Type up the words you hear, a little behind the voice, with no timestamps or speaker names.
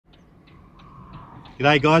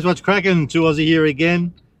G'day guys, what's cracking? 2Aussie here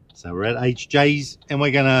again. So we're at HJ's and we're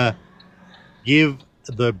gonna give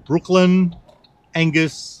the Brooklyn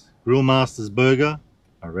Angus Grill Masters burger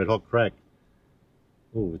a red hot crack.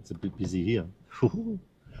 Oh, it's a bit busy here.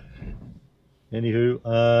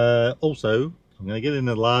 Anywho, also I'm gonna get in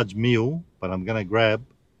a large meal, but I'm gonna grab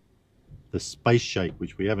the space shake,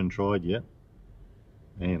 which we haven't tried yet.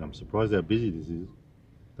 Man, I'm surprised how busy this is.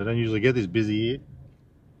 They don't usually get this busy here.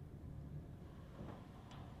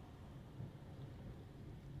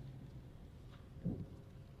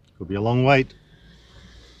 Could be a long wait.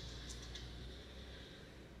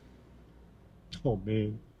 Oh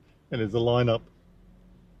man, and there's a lineup.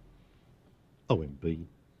 OMB.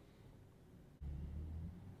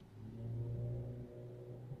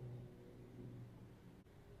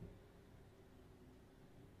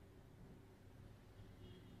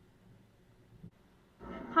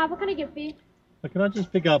 Hi, what can I get for you? Can I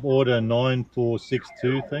just pick up order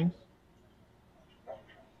 9462, thanks?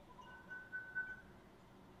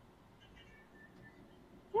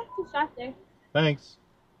 Yeah, just right there. Thanks.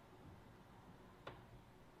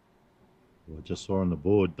 Well, I just saw on the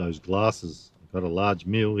board those glasses. I got a large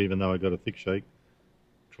meal, even though I got a thick shake.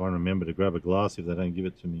 Try and remember to grab a glass if they don't give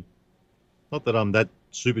it to me. Not that I'm that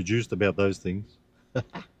super juiced about those things.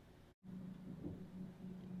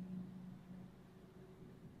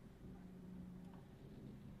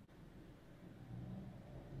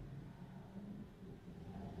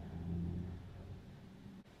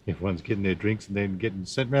 Everyone's getting their drinks and then getting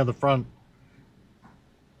sent round the front.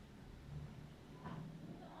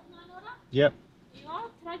 Online order? Yep. You are?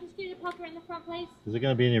 Can I just do the popper in the front, please? Is there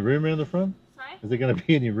going to be any room around the front? Sorry? Is there going to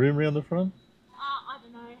be any room around the front? I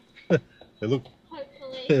don't know. They look.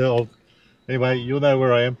 Hopefully. Anyway, you'll know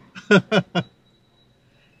where I am.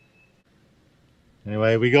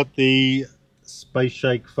 Anyway, we got the space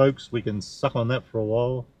shake, folks. We can suck on that for a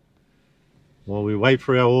while we wait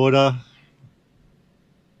for our order.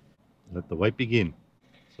 Let the wait begin.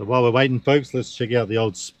 So while we're waiting, folks, let's check out the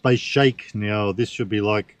old space shake. Now, this should be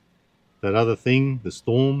like that other thing, the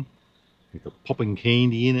Storm, with the popping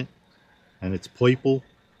candy in it, and it's purple.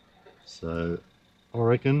 So I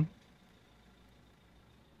reckon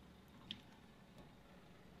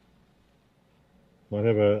might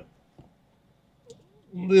have a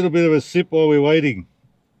little bit of a sip while we're waiting.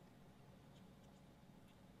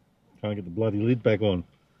 Can't get the bloody lid back on.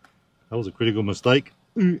 That was a critical mistake.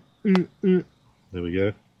 There we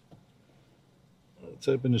go. Let's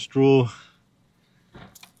open the straw.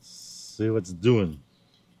 See what it's doing.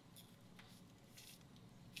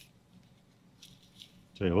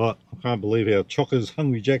 Tell you what, I can't believe how chockers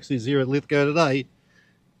Hungry Jack's is here at Lithgow today.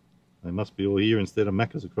 They must be all here instead of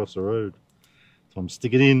Macca's across the road. Tom,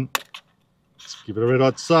 stick it in. Let's give it a red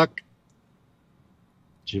hot suck.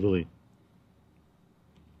 Jively.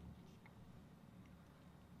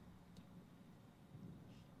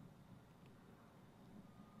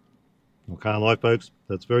 I can't lie, folks,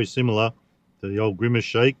 that's very similar to the old Grimace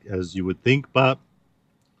shake, as you would think, but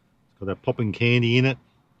it's got that popping candy in it.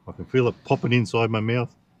 I can feel it popping inside my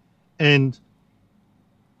mouth, and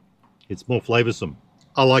it's more flavoursome.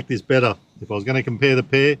 I like this better. If I was going to compare the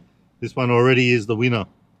pair, this one already is the winner.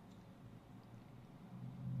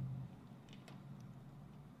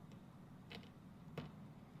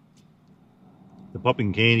 The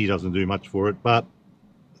popping candy doesn't do much for it, but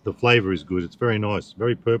the flavour is good. It's very nice,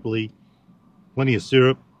 very purpley, plenty of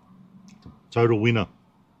syrup. Total winner.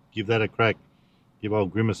 Give that a crack. Give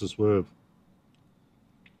old Grimace a swerve.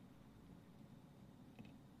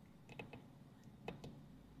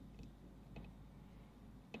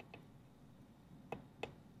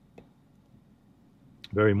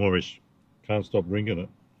 Very Moorish. Can't stop drinking it.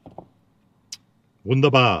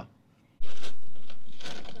 Wunderbar.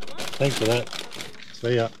 Thanks for that.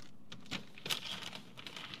 See ya.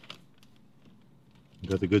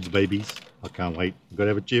 Got the goods, babies. I can't wait. I've got to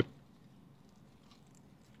have a chip.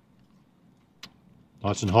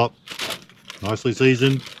 Nice and hot. Nicely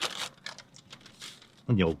seasoned.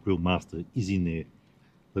 And the old grill master is in there.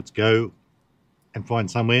 Let's go and find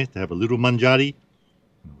somewhere to have a little mangiati.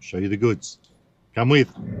 And I'll show you the goods. Come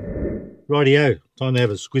with. Rightio. Time to have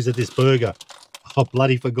a squiz at this burger. I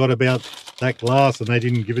bloody forgot about that glass and they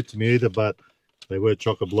didn't give it to me either, but they were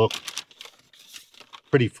chock-a-block.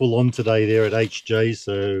 Pretty full on today there at HJ,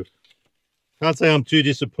 so can't say I'm too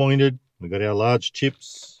disappointed. We got our large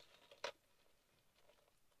chips.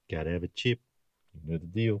 Gotta have a chip. You know the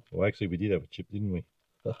deal. Well, actually, we did have a chip, didn't we?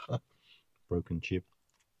 Broken chip.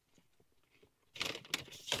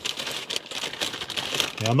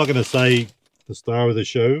 Now, I'm not going to say the star of the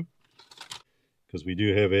show because we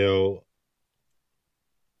do have our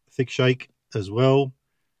thick shake as well.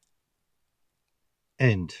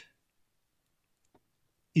 And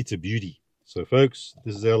it's a beauty. So folks,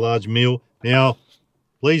 this is our large meal. Now,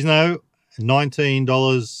 please know,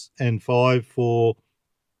 $19.05 for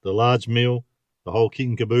the large meal, the whole kit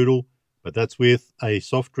and caboodle, but that's with a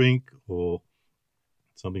soft drink or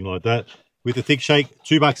something like that. With a thick shake,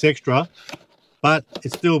 $2 extra, but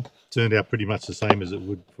it still turned out pretty much the same as it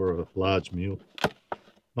would for a large meal.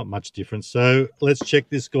 Not much difference. So let's check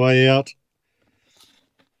this guy out.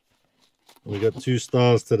 We got 2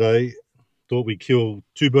 stars today. Thought we'd kill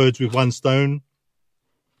 2 birds with 1 stone.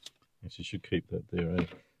 Actually, should keep that there, eh?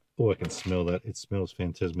 Oh, I can smell that. It smells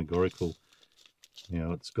phantasmagorical.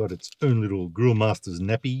 Now, it's got its own little Grill Master's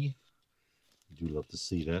nappy. I do love to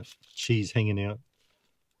see that. Cheese hanging out.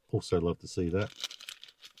 Also love to see that.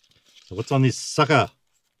 So what's on this sucker?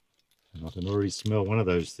 And I can already smell one of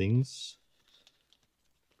those things.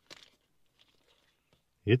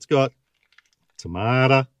 It's got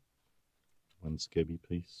tomato. 1 scabby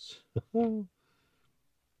piece. It's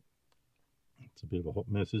a bit of a hot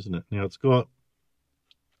mess, isn't it? Now it's got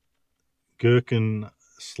gherkin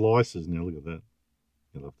slices. Now look at that.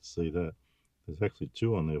 You'll have to see that. There's actually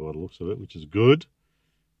 2 on there by the looks of it, which is good.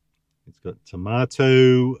 It's got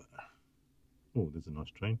tomato. Oh, there's a nice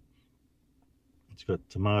train. It's got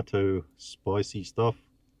tomato spicy stuff.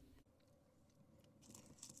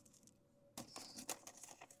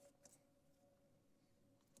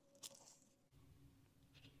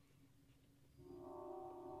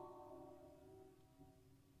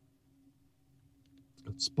 It's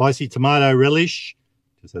got spicy tomato relish.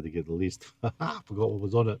 Just had to get the list. Forgot what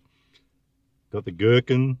was on it. Got the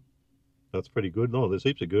gherkin. That's pretty good. Oh, there's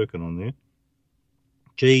heaps of gherkin on there.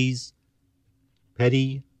 Cheese,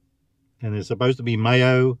 patty, and there's supposed to be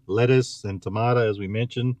mayo, lettuce, and tomato, as we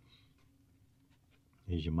mentioned.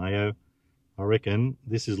 Here's your mayo. I reckon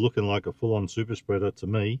this is looking like a full-on super spreader to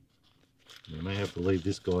me. I may have to leave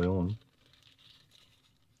this guy on.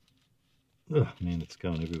 Oh man, it's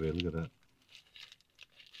going everywhere. Look at that.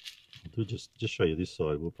 I'll just show you this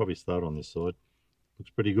side. We'll probably start on this side.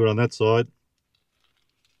 Looks pretty good on that side.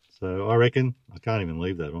 So I reckon I can't even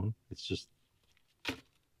leave that on. It's just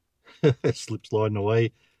slip sliding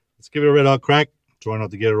away. Let's give it a red hot crack. Try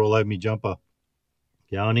not to get it all over me jumper.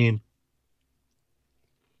 Going in.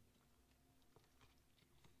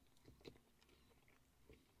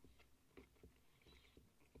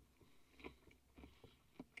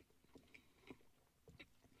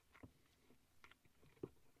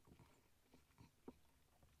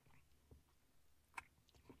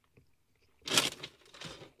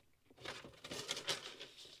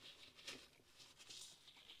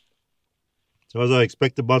 So as I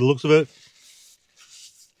expected by the looks of it,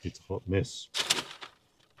 it's a hot mess.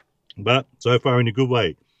 But so far in a good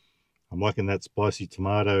way. I'm liking that spicy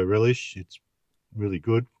tomato relish. It's really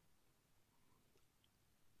good.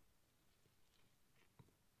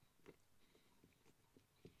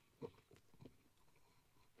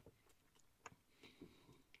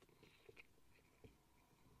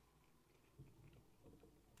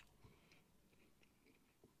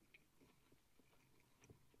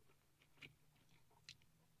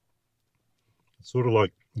 It's sort of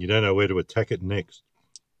like you don't know where to attack it next.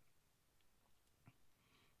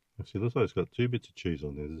 Actually, looks like it's got 2 bits of cheese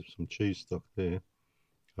on there. There's some cheese stuck there.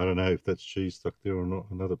 I don't know if that's cheese stuck there or not.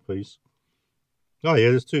 Another piece. Oh yeah,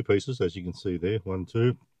 there's 2 pieces, as you can see there. 1,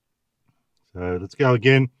 2. So let's go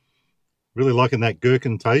again. Really liking that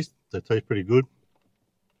gherkin taste. That tastes pretty good.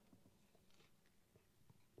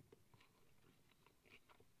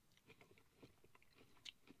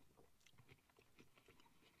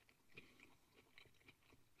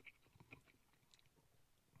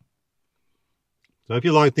 So if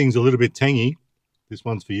you like things a little bit tangy, this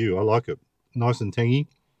one's for you. I like it. Nice and tangy.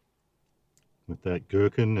 With that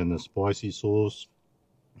gherkin and the spicy sauce.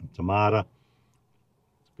 And tomato.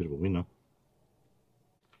 It's a bit of a winner.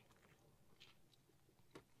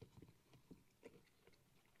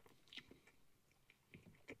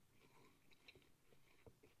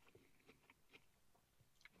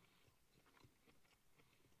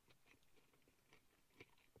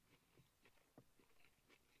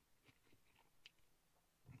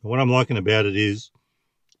 What I'm liking about it is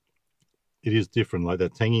different, like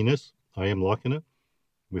that tanginess. I am liking it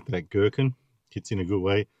with that gherkin. Hits in a good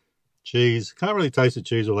way. Cheese, can't really taste the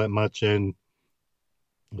cheese all that much, and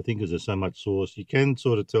I think because there's so much sauce, you can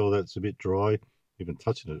sort of tell that it's a bit dry. Even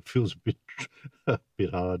touching it, it feels a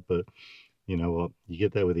bit hard, but you know what? You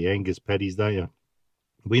get that with the Angus patties, don't you?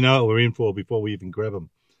 We know what we're in for before we even grab them.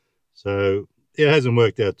 So it hasn't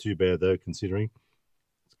worked out too bad though, considering.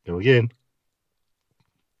 Let's go again.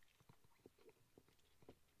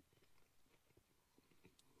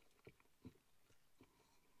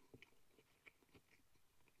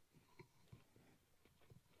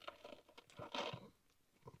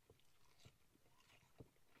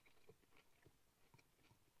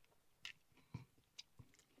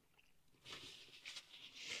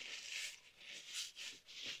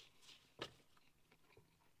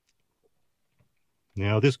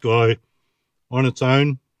 Now this guy on its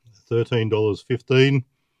own, $13.15.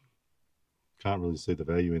 Can't really see the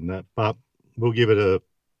value in that, but we'll give it a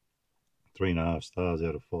 3.5 stars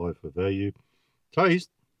out of 5 for value. Taste,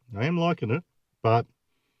 I am liking it, but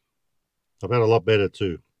I've had a lot better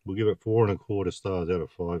too. We'll give it 4.25 stars out of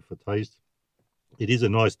 5 for taste. It is a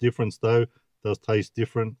nice difference though. It does taste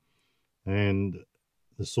different, and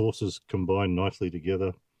the sauces combine nicely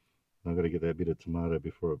together. I've got to get that bit of tomato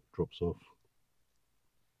before it drops off.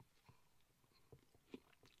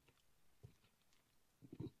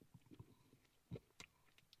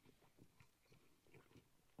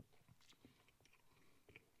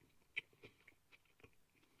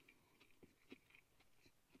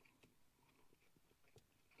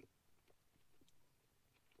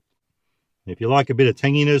 If you like a bit of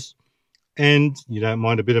tanginess and you don't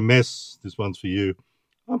mind a bit of mess, this one's for you.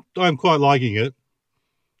 I'm quite liking it.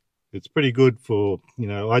 It's pretty good for, you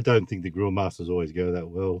know, I don't think the Grill Masters always go that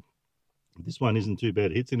well. This one isn't too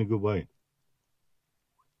bad. It hits in a good way.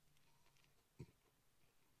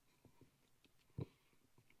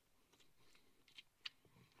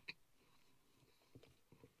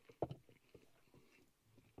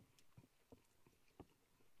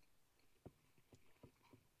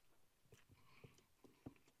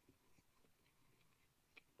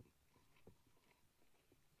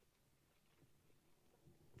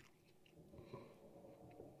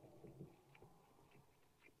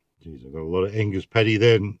 Geez, I've got a lot of Angus patty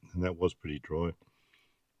then, and that was pretty dry.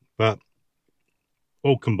 But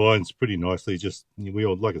all combines pretty nicely. Just, we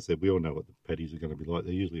all, like I said, we all know what the patties are going to be like.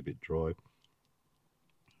 They're usually a bit dry.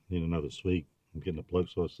 Need another swig. I'm getting a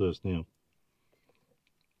bloke-sized thirst now.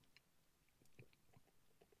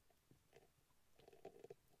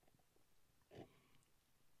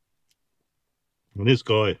 And this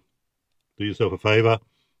guy, do yourself a favour.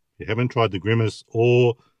 If you haven't tried the Grimace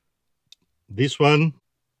or this one,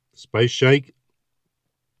 Space Shake,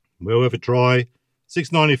 well worth a try.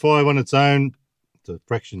 $6.95 on its own. It's a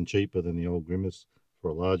fraction cheaper than the old Grimace for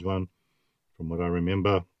a large one, from what I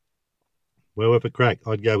remember. Well worth a crack.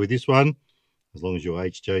 I'd go with this one. As long as your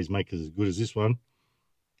HJs make it as good as this one,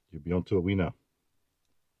 you'll be onto a winner.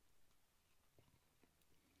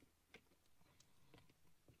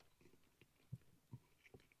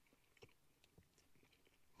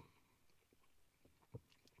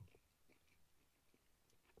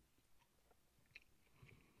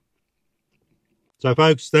 So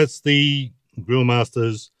folks, that's the Grill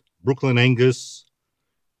Masters Brooklyn Angus,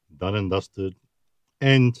 done and dusted,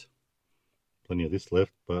 and plenty of this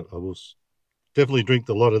left, but I will definitely drink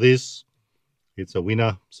a lot of this. It's a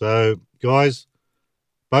winner. So guys,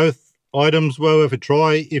 both items well worth a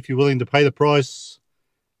try if you're willing to pay the price.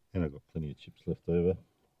 And I've got plenty of chips left over.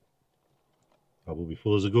 I will be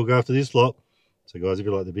full as a goog after this lot. So guys, if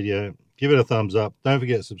you like the video, give it a thumbs up. Don't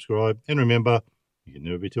forget to subscribe. And remember, you can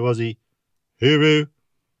never be too Aussie. Hooroo,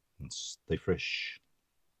 and stay fresh.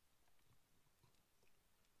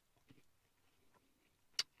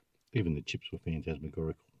 Even the chips were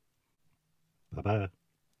phantasmagorical. Bye-bye.